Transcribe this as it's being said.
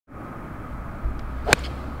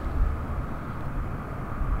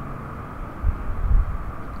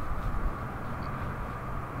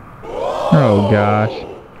gosh.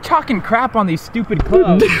 Talking crap on these stupid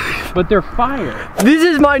clubs, but they're fire. This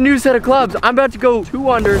is my new set of clubs. I'm about to go 2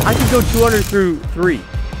 under. I can go 2 under through 3.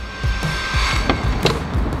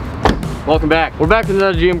 Welcome back. We're back with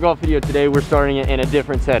another GM Golf video today. We're starting it in a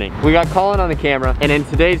different setting. We got Colin on the camera, and in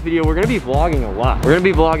today's video, we're gonna be vlogging a lot. We're gonna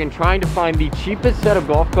be vlogging trying to find the cheapest set of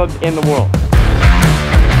golf clubs in the world.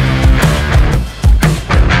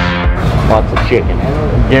 Lots of chicken.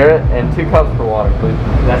 Garrett, and 2 cups for water, please.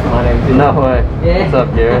 That's my name too. No way. Yeah. What's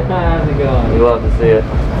up, Garrett? How's it going? We love to see it.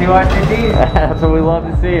 You watch your team. That's what we love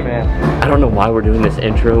to see, man. I don't know why we're doing this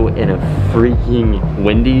intro in a freaking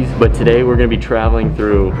Wendy's, but today we're gonna be traveling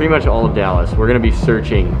through pretty much all of Dallas. We're gonna be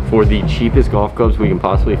searching for the cheapest golf clubs we can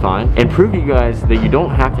possibly find and prove to you guys that you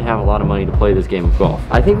don't have to have a lot of money to play this game of golf.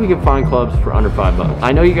 I think we can find clubs for under $5.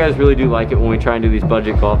 I know you guys really do like it when we try and do these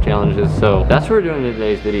budget golf challenges, so that's what we're doing in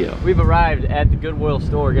today's video. We've arrived at the Goodwill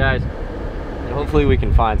store, guys. Hopefully we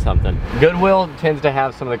can find something. Goodwill tends to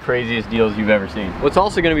have some of the craziest deals you've ever seen. What's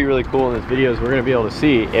also going to be really cool in this video is we're going to be able to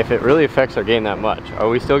see if it really affects our game that much. Are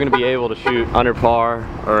we still going to be able to shoot under par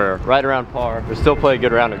or right around par or still play a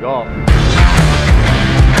good round of golf?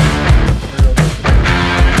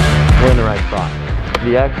 We're in the right spot.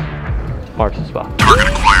 The X marks the spot.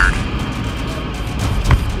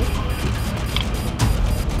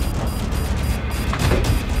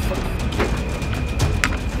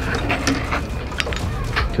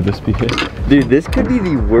 Could this be it? Dude, this could be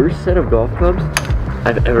the worst set of golf clubs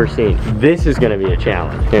I've ever seen. This is gonna be a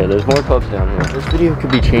challenge. Here, there's more clubs down here. This video could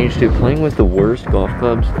be changed to playing with the worst golf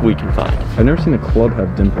clubs we can find. I've never seen a club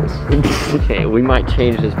have dimples. Okay, we might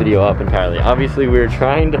change this video up entirely. Obviously, we're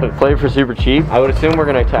trying to play for super cheap. I would assume we're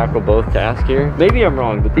gonna tackle both tasks here. Maybe I'm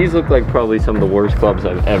wrong, but these look like probably some of the worst clubs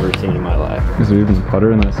I've ever seen in my life. Is there even a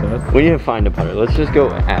putter in that set? We need to find a putter. Let's just go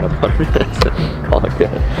add a putter. Call it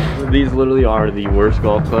good. These literally are the worst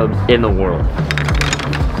golf clubs in the world.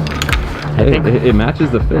 It matches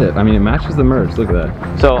the fit. I mean, it matches the merch. Look at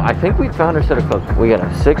that. So I think we found our set of clubs. We got a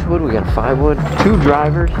 6-wood, we got a 5-wood, 2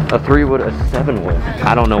 drivers, a 3-wood, a 7-wood.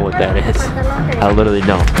 I don't know what that is. I literally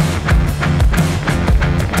don't.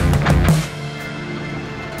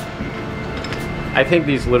 I think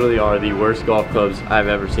these literally are the worst golf clubs I've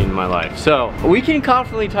ever seen in my life. So we can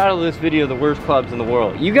confidently title this video the worst clubs in the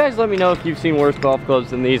world. You guys let me know if you've seen worse golf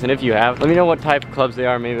clubs than these, and if you have, let me know what type of clubs they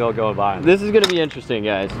are. Maybe I'll go and buy them. This is gonna be interesting,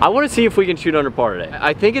 guys. I wanna see if we can shoot under par today.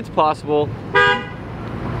 I think it's possible.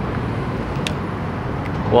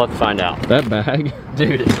 We'll have to find out. That bag,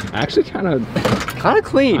 dude, actually kind of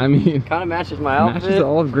clean. I mean, kind of matches my outfit. Matches the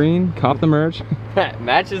olive green. Cop the merch.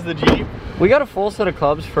 Matches the Jeep. We got a full set of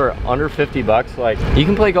clubs for under 50 bucks. Like, you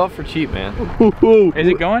can play golf for cheap, man. Is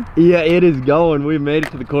it going? Yeah, it is going. We made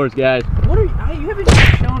it to the course, guys. What are you haven't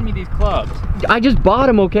even shown me these clubs. I just bought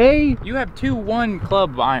them, okay? You have 2-1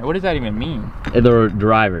 club iron. What does that even mean? They're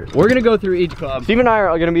drivers. We're gonna go through each club. Steve and I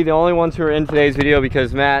are gonna be the only ones who are in today's video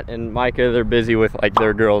because Matt and Micah, they're busy with like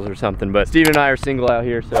their girls or something. But Steve and I are single out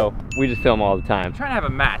here, so we just film all the time. I'm trying to have a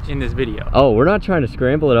match in this video. Oh, we're not trying to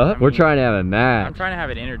scramble it up. We're trying to have a match. I'm trying to have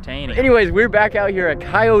it entertaining. Anyways, we're back out here at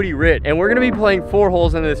Coyote Ridge, and we're gonna be playing 4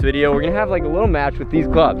 holes in this video. We're gonna have like a little match with these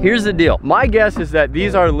clubs. Here's the deal. My guess is that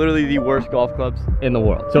these are literally the worst golf clubs in the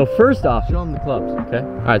world. So first off, show them the clubs, okay?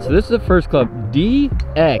 All right, so this is the first club,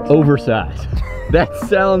 DX oversized. That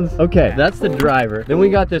sounds, okay, that's the driver. Then we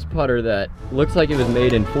got this putter that looks like it was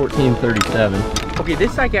made in 1437. Okay,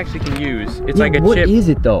 this I actually can use. It's like a chip. What is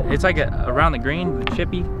it though? It's like around the green, the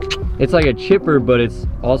chippy. It's like a chipper, but it's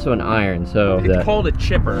also an iron, so. It's called a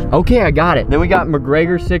chipper. Okay, I got it. Then we got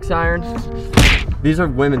McGregor 6 irons. These are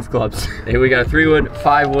women's clubs. Hey, we got a 3-wood,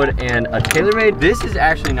 5-wood, and a TaylorMade. This is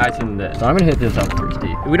actually nicer than this. So I'm gonna hit this up pretty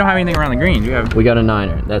steep. We don't have anything around the green. We got a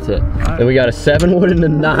 9er, that's it. Then we got a 7-wood and a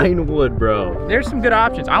 9-wood, bro. There's some good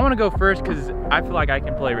options. I wanna go first because I feel like I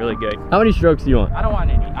can play really good. How many strokes do you want? I don't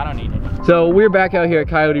want any, I don't need any. So we're back out here at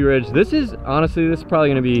Coyote Ridge. This is probably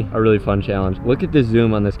gonna be a really fun challenge. Look at this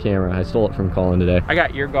zoom on this camera. I stole it from Colin today. I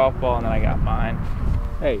got your golf ball and then I got mine.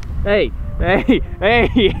 Hey, hey, hey, hey,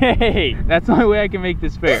 hey. That's the only way I can make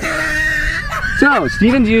this fair. So,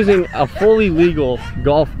 Steven's using a fully legal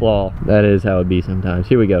golf ball. That is how it be sometimes.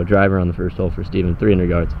 Here we go, driver on the first hole for Steven, 300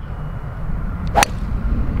 yards.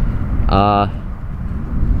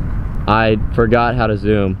 I forgot how to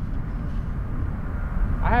zoom.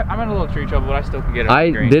 I'm in a little tree trouble, but I still can get it.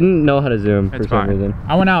 I didn't know how to zoom for some reason.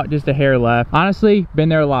 I went out just a hair left. Honestly, been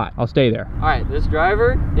there a lot. I'll stay there. All right, this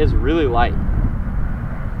driver is really light.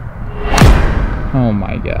 Oh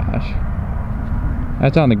my gosh.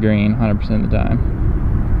 That's on the green 100% of the time.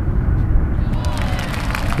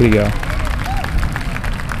 Here you go.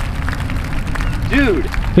 Dude,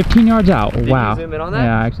 15 yards out. Did Wow. you zoom in on that?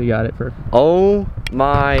 Yeah, I actually got it for. Oh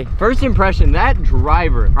my. First impression, that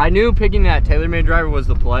driver, I knew picking that TaylorMade driver was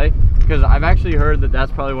the play because I've actually heard that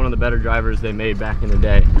that's probably one of the better drivers they made back in the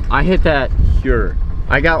day. I hit that pure.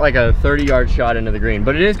 I got like a 30-yard shot into the green,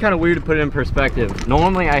 but it is kind of weird to put it in perspective.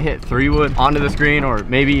 Normally I hit 3-wood onto the screen or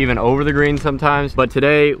maybe even over the green sometimes, but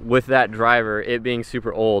today with that driver, it being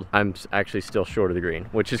super old, I'm actually still short of the green,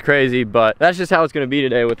 which is crazy, but that's just how it's gonna be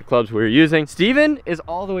today with the clubs we're using. Steven is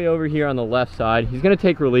all the way over here on the left side. He's gonna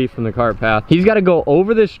take relief from the cart path. He's gotta go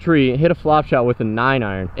over this tree and hit a flop shot with a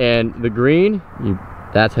 9-iron, and the green,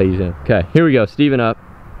 that's how you zoom. Okay, here we go, Steven up.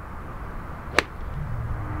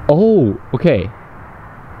 Oh, okay.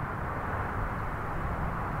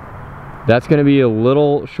 That's gonna be a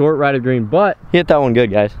little short right of green, but hit that one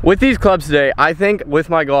good, guys. With these clubs today, I think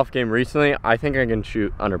with my golf game recently, I think I can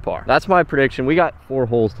shoot under par. That's my prediction. We got 4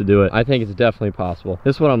 holes to do it. I think it's definitely possible.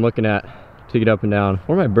 This is what I'm looking at to get up and down.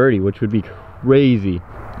 Or my birdie, which would be crazy.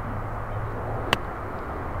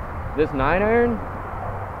 This 9-iron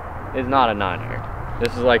is not a 9-iron.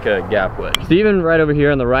 This is like a gap wedge. Steven right over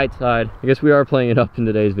here on the right side. I guess we are playing it up in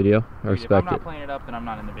today's video. I respect it. If I'm not playing it up, then I'm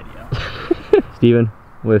not in the video. Steven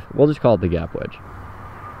with, we'll just call it the gap wedge.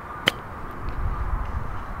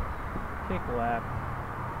 Kick left.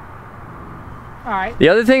 All right. The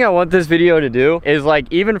other thing I want this video to do is,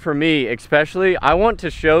 like, even for me especially, I want to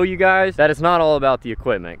show you guys that it's not all about the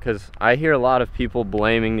equipment, because I hear a lot of people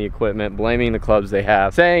blaming the equipment, blaming the clubs they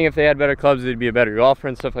have, saying if they had better clubs they'd be a better golfer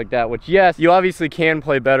and stuff like that, which yes, you obviously can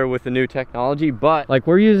play better with the new technology, but like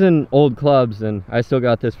we're using old clubs and I still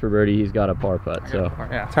got this for birdie. He's got a par putt, so Yeah,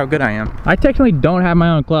 that's how good I am. I technically don't have my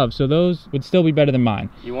own clubs, so those would still be better than mine.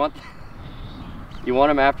 you want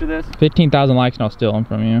them after this? 15,000 likes and I'll steal them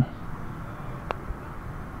from you.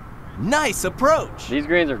 Nice approach. These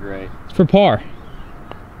greens are great. It's for par.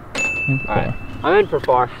 All right, I'm in for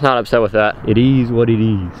par. Not upset with that. It is what it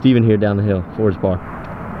is. Steven here down the hill for his par.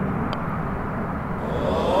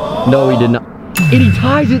 No, he did not. And he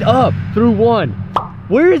ties it up through 1.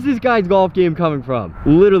 Where is this guy's golf game coming from?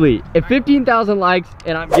 Literally, at 15,000 likes,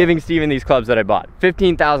 and I'm giving Steven these clubs that I bought.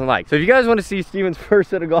 15,000 likes. So if you guys want to see Steven's first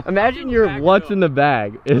set of golf, imagine your what's in the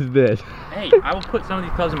bag is this. Hey, I will put some of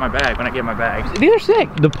these clubs in my bag when I get my bag. These are sick.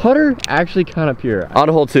 The putter actually kind of pure. On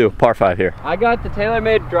to hole 2, par 5 here. I got the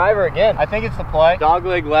TaylorMade driver again. I think it's the play.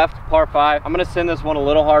 Dogleg left, par 5. I'm gonna send this one a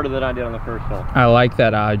little harder than I did on the first hole. I like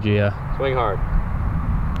that idea. Swing hard.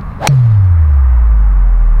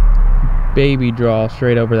 Baby draw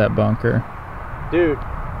straight over that bunker. Dude,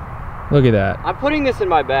 Look at that. I'm putting this in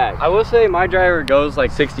my bag. I will say my driver goes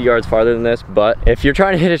like 60 yards farther than this, but if you're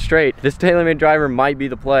trying to hit it straight, this TaylorMade driver might be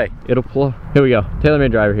the play. It'll flow. Here we go.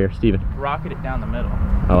 TaylorMade driver here, Steven. Rocket it down the middle.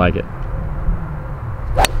 I like it.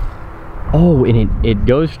 Oh, and it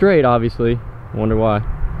goes straight, obviously. Wonder why.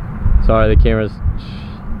 Sorry, the camera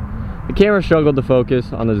struggled to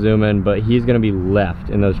focus on the zoom in, but he's gonna be left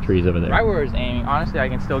in those trees over there. Right where it's aiming. Honestly, I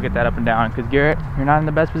can still get that up and down because Garrett, you're not in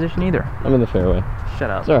the best position either. I'm in the fairway. Shut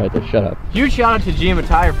up. It's all right, though. Shut up. Huge shout out to GM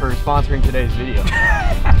Attire for sponsoring today's video.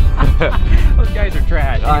 Those guys are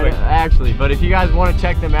trash. Anyway. Actually, but if you guys want to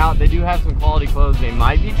check them out, they do have some quality clothes. They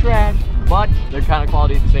might be trash, but they're kind of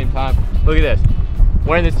quality at the same time. Look at this.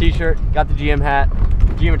 Wearing this t-shirt, got the GM hat,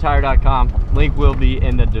 gmattire.com. Link will be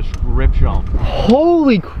in the description.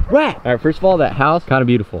 Holy crap! All right, first of all, that house, kind of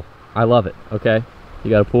beautiful. I love it, okay? You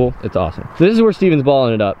got a pool, it's awesome. This is where Steven's ball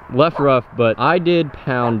ended up. Left rough, but I did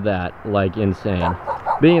pound that like insane.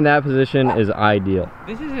 Being in that position is ideal.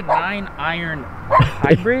 This is a 9-iron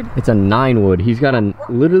hybrid? It's a 9-wood. He's got a,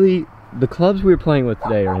 literally, the clubs we were playing with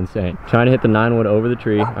today are insane. Trying to hit the 9-wood over the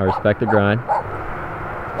tree. I respect the grind.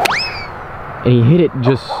 And he hit it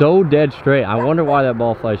just so dead straight. I wonder why that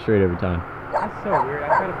ball flies straight every time. That's so weird. I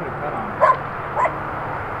tried to put a cut on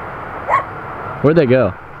it. Where'd they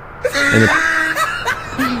go?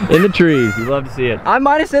 In the trees. You love to see it. I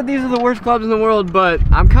might have said these are the worst clubs in the world, but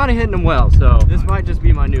I'm kind of hitting them well, so this might just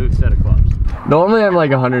be my new set of clubs. Normally I'm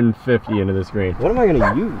like 150 into this green. What am I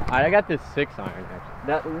gonna use? I got this 6-iron actually.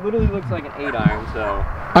 That literally looks like an 8-iron, so.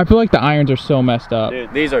 I feel like the irons are so messed up.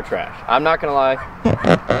 Dude, these are trash. I'm not gonna lie. These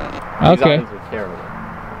Okay. irons are terrible.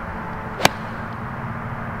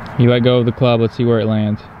 You let go of the club. Let's see where it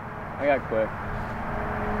lands. I got quick.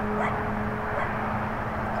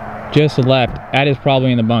 Just left. That is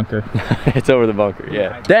probably in the bunker. It's over the bunker,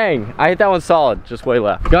 yeah. Dang, I hit that one solid, just way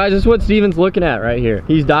left. Guys, this is what Steven's looking at right here.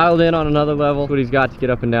 He's dialed in on another level. That's what he's got to get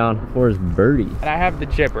up and down for his birdie. And I have the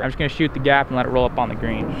chipper. I'm just gonna shoot the gap and let it roll up on the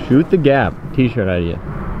green. Shoot the gap, t-shirt idea.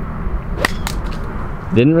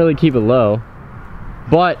 Didn't really keep it low,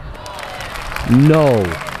 but no.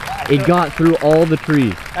 It got through all the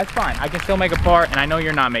trees. That's fine. I can still make a par, and I know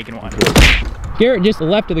you're not making one. Garrett just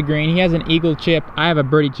left of the green. He has an eagle chip. I have a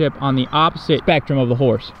birdie chip on the opposite spectrum of the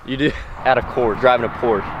horse. You do? At a course, driving a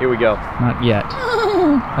Porsche. Here we go. Not yet.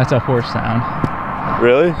 That's a horse sound.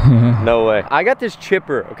 Really? No way. I got this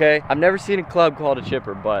chipper, okay? I've never seen a club called a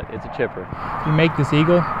chipper, but it's a chipper. If you make this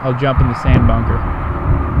eagle, I'll jump in the sand bunker.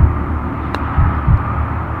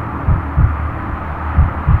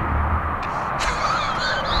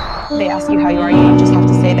 They ask you how you are, you just have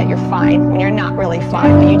to say that you're fine when you're not really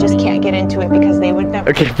fine, but you just can't get into it because they would never.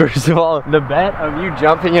 Okay, first of all, the bet of you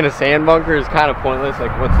jumping in a sand bunker is kind of pointless.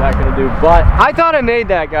 Like, what's that gonna do? But I thought I made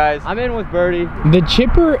that, guys. I'm in with birdie. The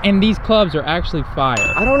chipper and these clubs are actually fire.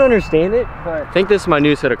 I don't understand it, but I think this is my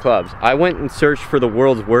new set of clubs. I went and searched for the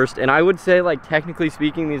world's worst, and I would say, like, technically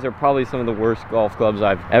speaking, these are probably some of the worst golf clubs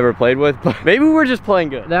I've ever played with, but maybe we're just playing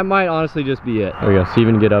good. That might honestly just be it. There we go.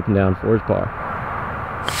 Steven get up and down for his par.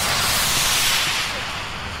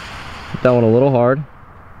 Hit that one a little hard.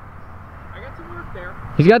 I got some work there.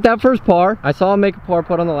 He's got that first par. I saw him make a par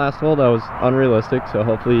putt on the last hole. That was unrealistic, so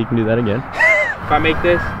hopefully he can do that again. If I make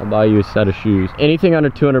this, I'll buy you a set of shoes. Anything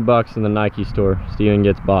under 200 bucks in the Nike store, Steven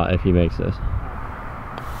gets bought if he makes this.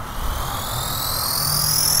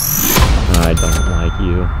 I don't like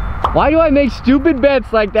you. Why do I make stupid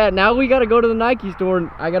bets like that? Now we gotta go to the Nike store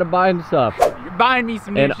and I gotta buy him stuff. you're buying me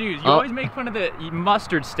some new And, shoes. You always make fun of the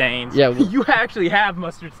mustard stains. Yeah. You actually have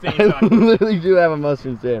mustard stains I on you. literally do have a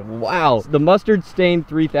mustard stain. Wow. The mustard stain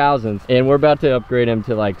 3000s, and we're about to upgrade him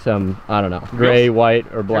to like some, I don't know, gray, white,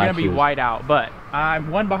 or They're black gonna be shoes. white out, but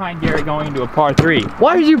I'm one behind Gary going into a par 3.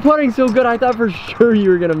 Why are you putting so good? I thought for sure you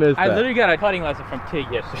were gonna miss that. I literally got a putting lesson from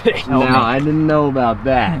Tig yesterday. No, I didn't know about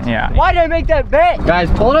that. Yeah. Why did I make that bet? Guys,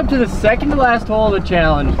 pull it up to the second to last hole of the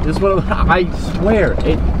challenge. This one, I swear,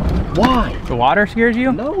 why? The water scares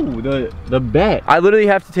you? No, the bet. I literally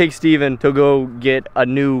have to take Steven to go get a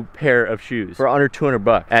new pair of shoes for under 200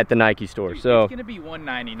 bucks at the Nike store. So it's gonna be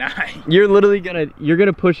 $199. you're literally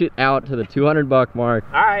gonna push it out to the 200 buck mark.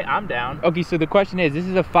 All right, I'm down. Okay, so the question is, this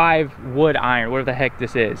is a 5 wood iron, whatever the heck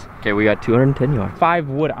this is. Okay, we got 210 yards. 5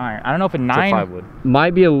 wood iron. I don't know if a 9. It's a 5 wood.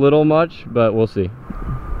 Might be a little much, but we'll see.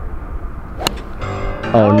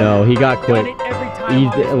 Oh no, he got quick.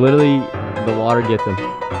 He's literally, the water gets him.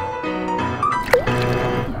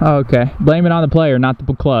 Oh, okay. Blame it on the player, not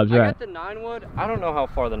the clubs, I right? got the 9 wood. I don't know how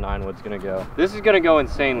far the 9 wood's gonna go. This is gonna go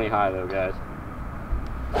insanely high though, guys.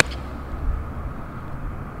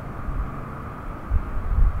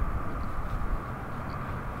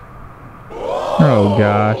 Oh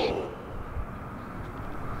gosh.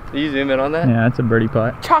 Did you zoom in on that? Yeah, that's a birdie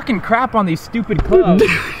putt. Talking crap on these stupid clubs,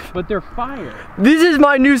 but they're fire. This is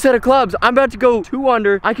my new set of clubs. I'm about to go 2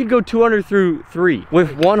 under. I could go 2 under through 3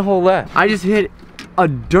 with 1 hole left. I just hit a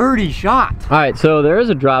dirty shot. All right, so there is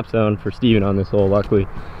a drop zone for Steven on this hole, luckily.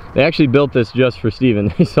 They actually built this just for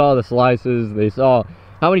Steven. They saw the slices, they saw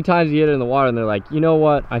how many times he hit it in the water, and they're like, you know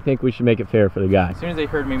what? I think we should make it fair for the guy. As soon as they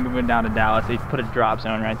heard me moving down to Dallas, they put a drop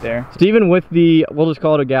zone right there. Steven with the, we'll just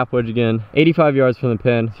call it a gap wedge again, 85 yards from the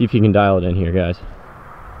pin. See if you can dial it in here, guys.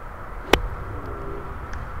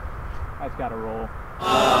 That's gotta roll.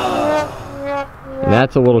 And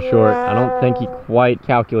that's a little short. I don't think he quite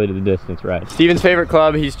calculated the distance right. Steven's favorite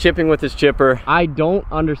club, he's chipping with his chipper. I don't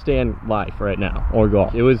understand life right now, or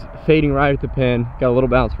golf. It was fading right at the pin, got a little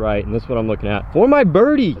bounce right, and this is what I'm looking at. For my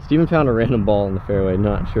birdie! Steven found a random ball in the fairway,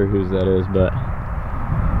 not sure whose that is, but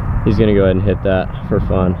he's gonna go ahead and hit that for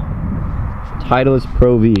fun. Titleist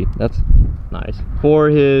Pro V, that's nice. For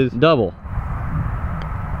his double.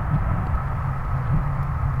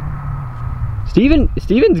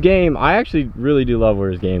 Steven's game, I actually really do love where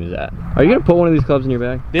his game is at. Are you gonna put one of these clubs in your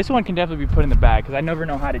bag? This one can definitely be put in the bag because I never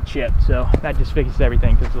know how to chip, so that just fixes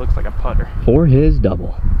everything because it looks like a putter. For his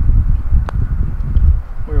double.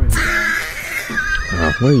 Where are we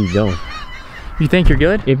going? Where are you going? You think you're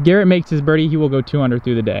good? If Garrett makes his birdie, he will go 2 under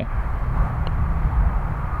through the day.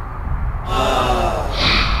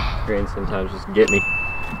 Greens sometimes just get me.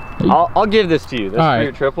 I'll give this to you. This is for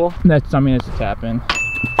your triple. That's, I mean, it's a tap in.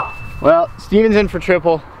 Well, Steven's in for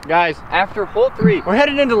triple. Guys, after hole 3, we're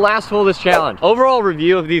headed into the last hole of this challenge. Overall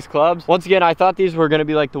review of these clubs. Once again, I thought these were gonna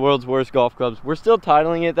be like the world's worst golf clubs. We're still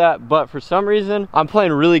titling it that, but for some reason, I'm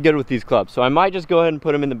playing really good with these clubs. So I might just go ahead and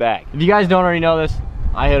put them in the bag. If you guys don't already know this,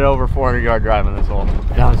 I hit over 400-yard drive on this hole.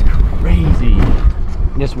 That was crazy.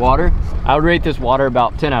 This water, I would rate this water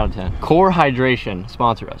about 10 out of 10. Core Hydration,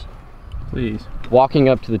 sponsor us. Please. Walking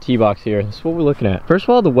up to the tee box here, this is what we're looking at. First of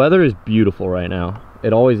all, the weather is beautiful right now.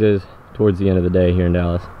 It always is towards the end of the day here in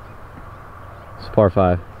Dallas. It's par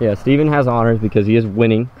 5. Yeah, Steven has honors because he is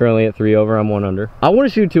winning. Currently at 3 over, I'm 1 under. I want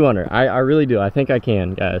to shoot 2 under. I really do. I think I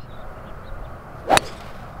can, guys.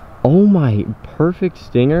 Oh my, perfect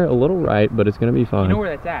stinger. A little right, but it's gonna be fine. You know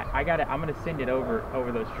where that's at? I got it. I'm gonna send it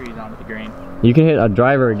over those trees onto the green. You can hit a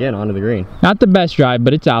driver again onto the green. Not the best drive,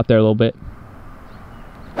 but it's out there a little bit.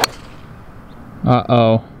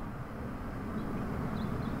 Uh-oh.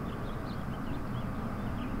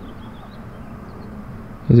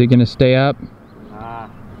 Is it gonna stay up?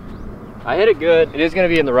 I hit it good. It is gonna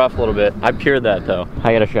be in the rough a little bit. I pured that though.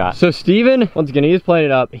 I got a shot. So Steven, once again, he's playing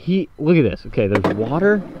it up. Look at this. Okay, there's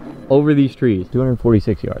water over these trees.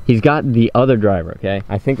 246 yards. He's got the other driver, okay?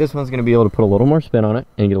 I think this one's gonna be able to put a little more spin on it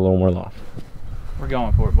and get a little more loft. We're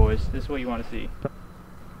going for it, boys. This is what you want to see.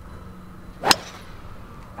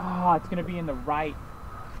 Oh, it's gonna be in the right.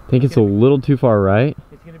 I think it's a little too far right.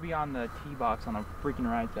 It's gonna be on the tee box on the freaking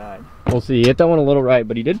right side. We'll see. He hit that one a little right,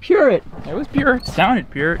 but he did pure it. It was pure. It sounded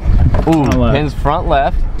pure. Ooh, pins front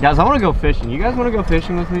left. Guys, I want to go fishing. You guys want to go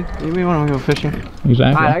fishing with me? Anybody want to go fishing? Exactly.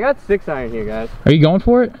 All right, I got 6 iron here, guys. Are you going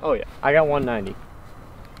for it? Oh yeah, I got 190.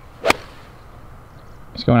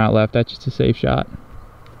 It's going out left. That's just a safe shot.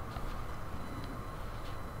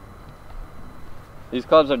 These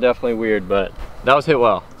clubs are definitely weird, but that was hit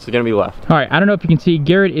well. It's gonna be left. All right, I don't know if you can see,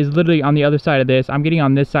 Garrett is literally on the other side of this. I'm getting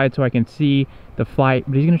on this side so I can see the flight,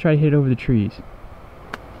 but he's gonna try to hit it over the trees.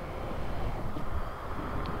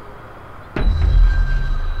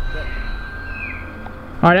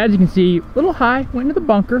 All right, as you can see, a little high, went into the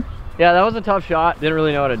bunker. Yeah, that was a tough shot. Didn't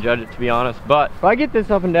really know how to judge it, to be honest. But if I get this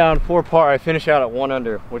up and down 4 par, I finish out at 1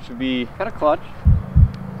 under, which would be kind of clutch.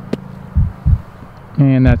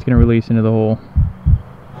 And that's gonna release into the hole.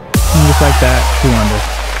 And just like that, 2 under.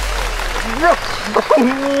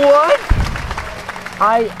 What?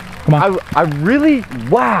 Come on. I really,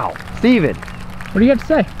 wow. Steven, What do you have to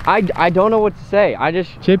say? I don't know what to say. I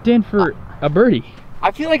just, Chipped in for a birdie.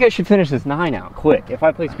 I feel like I should finish this 9 out quick. If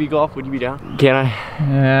I play speed golf, would you be down? Can I?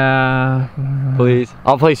 Yeah. Please.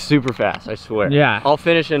 I'll play super fast, I swear. Yeah. I'll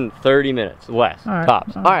finish in 30 minutes, less, All right.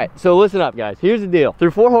 tops. All right, so listen up, guys. Here's the deal.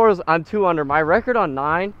 Through 4 holes, I'm 2 under. My record on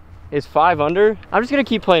 9 is 5 under. I'm just gonna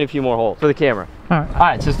keep playing a few more holes for the camera. All right. All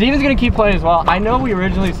right, so Steven's gonna keep playing as well. I know we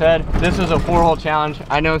originally said this was a 4-hole challenge.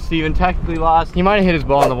 I know Steven technically lost. He might have hit his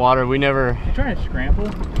ball in the water. We never. You trying to scramble?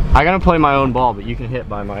 I gotta play my own ball, but you can hit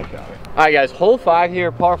by my shot. All right, guys, hole 5 here,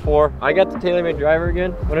 par 4. I got the TaylorMade driver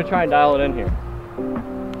again. I'm gonna try and dial it in here.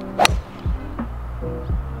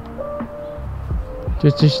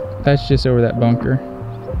 That's just over that bunker.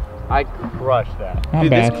 I crushed that. Not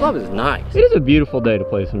Dude, bad. this club is nice. It is a beautiful day to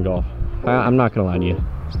play some golf. I'm not gonna lie to you.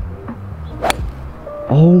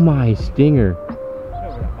 Oh my stinger.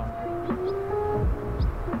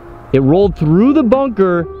 It rolled through the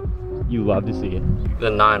bunker. You love to see it. The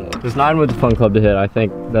 9 wood. This 9 wood's a fun club to hit. I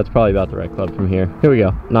think that's probably about the right club from here. Here we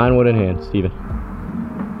go. 9 wood in hand, Steven.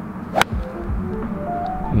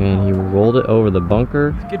 And he rolled it over the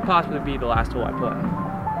bunker. This could possibly be the last hole I play.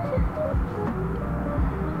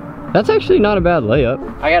 That's actually not a bad layup.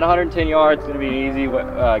 I got 110 yards. It's gonna be an easy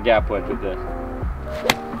gap wedge with this.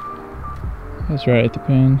 That's right at the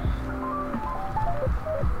pin.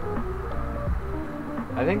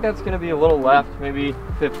 I think that's gonna be a little left, maybe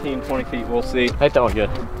 15, 20 feet, we'll see. I think that was good.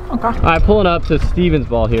 Okay. All right, pulling up to Steven's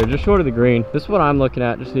ball here, just short of the green. This is what I'm looking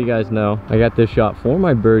at, just so you guys know. I got this shot for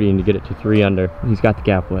my birdie and to get it to 3 under. He's got the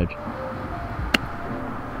gap wedge.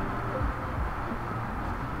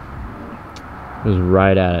 It was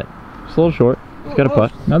right at it. Just a little short. He's got a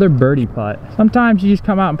putt. Another birdie putt. Sometimes you just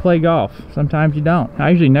come out and play golf. Sometimes you don't. I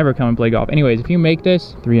usually never come and play golf. Anyways, if you make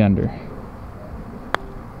this, 3 under.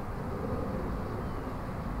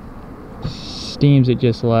 Steams it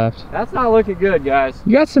just left. That's not looking good, guys.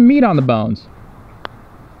 You got some meat on the bones.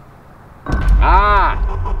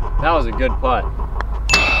 Ah, that was a good putt.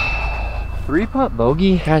 3-putt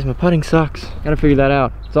bogey? Guys, my putting sucks. Gotta figure that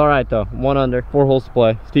out. It's all right though. 1 under, 4 holes to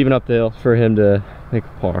play. Steven up the hill for him to make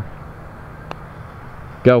a par.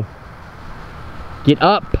 Go. Get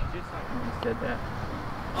up.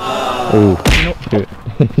 Ooh.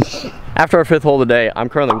 After our 5th hole today, I'm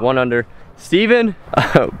currently 1 under. Steven,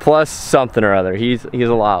 plus something or other. He's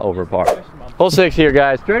a lot over par. Hole 6 here,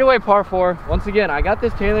 guys. Straightaway par 4. Once again, I got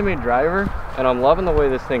this TaylorMade driver, and I'm loving the way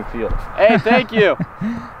this thing feels. Hey, thank you.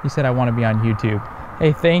 You said I want to be on YouTube.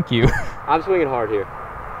 Hey, thank you. I'm swinging hard here.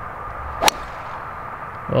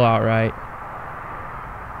 Well, all right.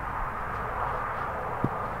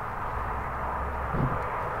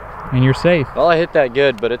 And you're safe. Well, I hit that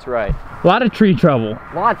good, but it's right. A lot of tree trouble.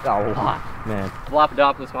 A lot, man.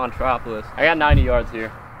 Flopodopolis Montropolis. I got 90 yards here.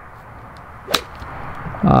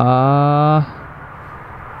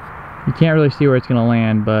 You can't really see where it's gonna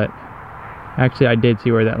land, but actually I did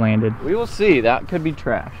see where that landed. We will see. That could be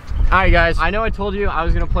trash. All right, guys. I know I told you I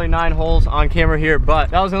was gonna play 9 holes on camera here, but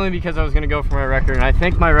that was only because I was gonna go for my record, and I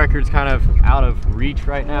think my record's kind of out of reach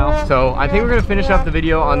right now. So I think we're gonna finish up the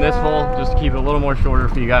video on this hole just to keep it a little more shorter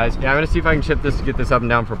for you guys. Yeah, I'm gonna see if I can chip this to get this up and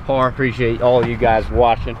down for par. Appreciate all of you guys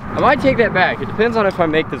watching. I might take that back. It depends on if I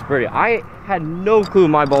make this birdie. I had no clue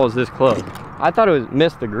my ball was this close. I thought it was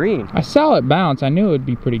missed the green. I saw it bounce. I knew it would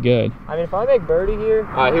be pretty good. I mean, if I make birdie here.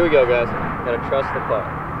 All right, here we go, guys. Gotta trust the putt.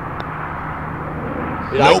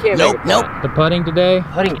 Dude, I can't make a putt. The putting today,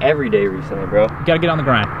 Putting every day recently, bro. you gotta get on the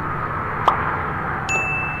grind.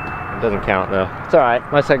 It doesn't count though. It's all right.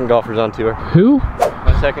 My second golfer's on tour. Who?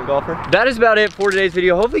 My second golfer. That is about it for today's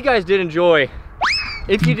video. Hopefully you guys did enjoy.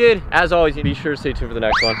 If you did, as always, be sure to stay tuned for the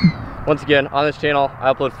next one. Once again, on this channel,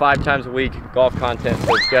 I upload 5 times a week golf content.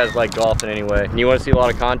 So if you guys like golf in any way and you want to see a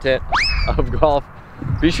lot of content of golf,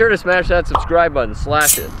 be sure to smash that subscribe button.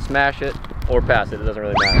 Slash it, smash it, or pass it. It doesn't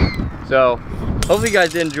really matter. So hopefully you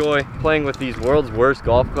guys did enjoy playing with these world's worst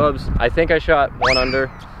golf clubs. I think I shot 1 under.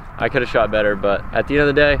 I could have shot better, but at the end of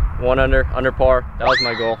the day, 1 under par. That was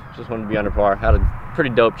my goal. Just wanted to be under par. Had a pretty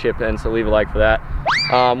dope chip in, so leave a like for that.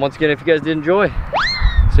 Once again, if you guys did enjoy,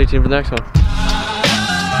 stay tuned for the next one.